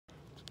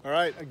All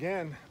right,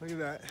 again, look at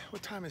that.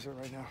 What time is it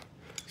right now?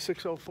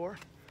 6:04.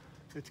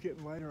 It's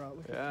getting lighter out.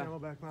 Look at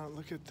Camelback Mountain.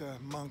 Look at the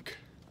monk.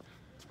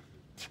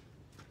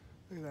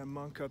 Look at that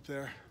monk up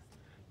there.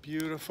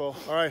 Beautiful.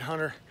 All right,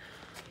 Hunter.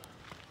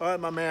 All right,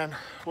 my man.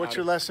 What's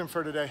your lesson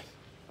for today?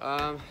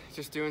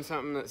 Just doing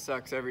something that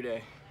sucks every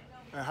day.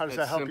 How does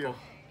that help you?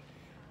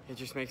 It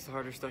just makes the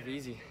harder stuff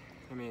easy.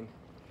 I mean,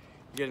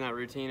 you get in that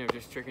routine of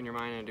just tricking your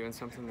mind into doing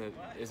something that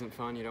isn't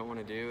fun, you don't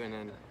want to do, and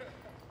then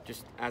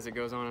just as it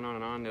goes on and on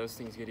and on, those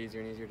things get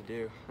easier and easier to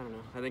do. I don't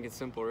know. I think it's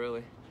simple,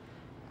 really.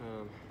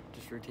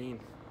 Just routine.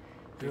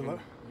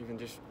 Even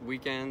just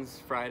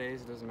weekends,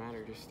 Fridays, it doesn't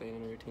matter. Just staying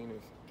in a routine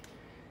of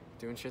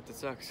doing shit that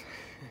sucks.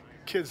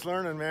 Kids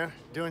learning, man.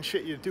 Doing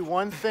shit. You do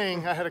one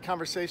thing. I had a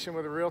conversation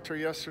with a realtor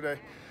yesterday.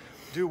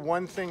 Do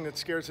one thing that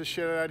scares the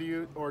shit out of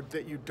you or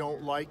that you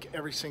don't like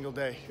every single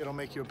day. It'll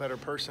make you a better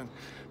person.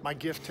 My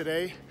gift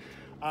today,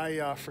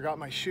 I forgot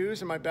my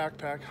shoes in my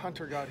backpack.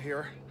 Hunter got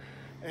here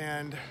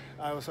and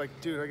I was like,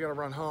 dude, I gotta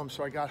run home.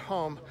 So I got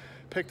home,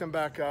 picked them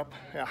back up.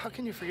 Yeah, how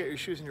can you forget your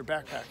shoes in your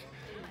backpack?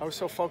 I was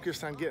so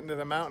focused on getting to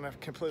the mountain, I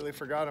completely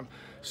forgot them.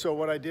 So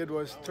what I did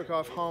was took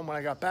off home. When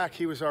I got back,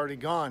 he was already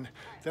gone.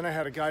 Then I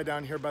had a guy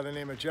down here by the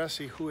name of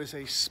Jesse who is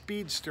a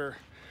speedster.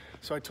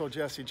 So I told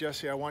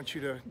Jesse, I want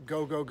you to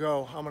go, go,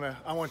 go.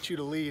 I want you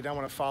to lead. I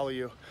want to follow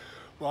you.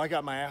 Well, I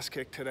got my ass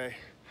kicked today.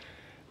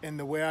 And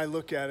the way I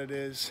look at it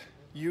is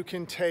you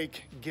can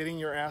take getting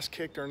your ass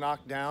kicked or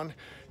knocked down,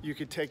 you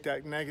could take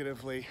that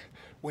negatively.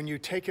 When you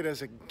take it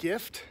as a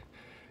gift,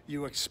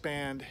 you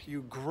expand,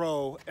 you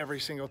grow every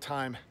single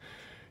time.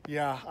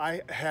 Yeah,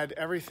 I had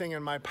everything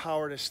in my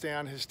power to stay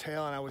on his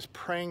tail, and I was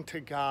praying to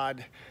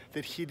God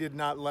that he did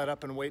not let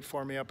up and wait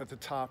for me up at the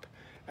top.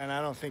 And I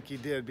don't think he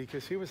did,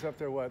 because he was up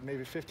there, what,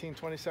 maybe 15,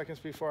 20 seconds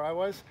before I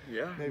was?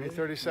 Yeah. Maybe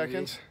 30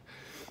 seconds.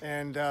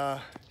 And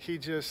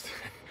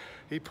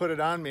he put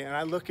it on me, and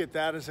I look at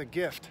that as a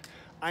gift.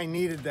 I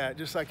needed that,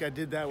 just like I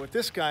did that with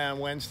this guy on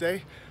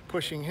Wednesday,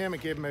 pushing him. I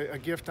gave him a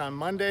gift on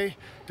Monday,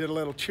 did a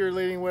little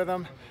cheerleading with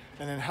him,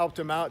 and then helped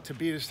him out to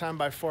beat his time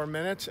by 4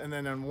 minutes. And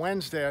then on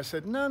Wednesday, I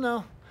said,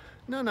 no,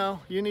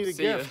 you need a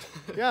gift.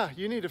 Yeah,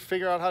 you need to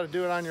figure out how to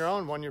do it on your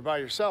own when you're by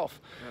yourself.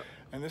 Yep.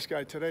 And this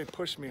guy today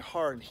pushed me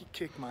hard, and he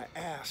kicked my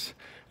ass,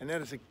 and that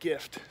is a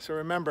gift. So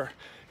remember,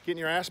 getting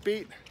your ass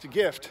beat, it's a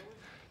gift.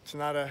 It's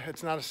not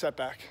a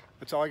setback.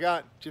 That's all I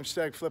got. Jim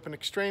Stagg, Flipping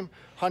Extreme.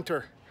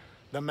 Hunter,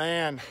 the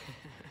man.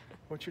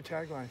 What's your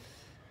tagline?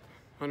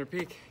 Hunter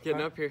Peak,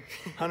 getting up here.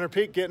 Hunter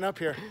Peak, getting up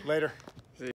here. Later.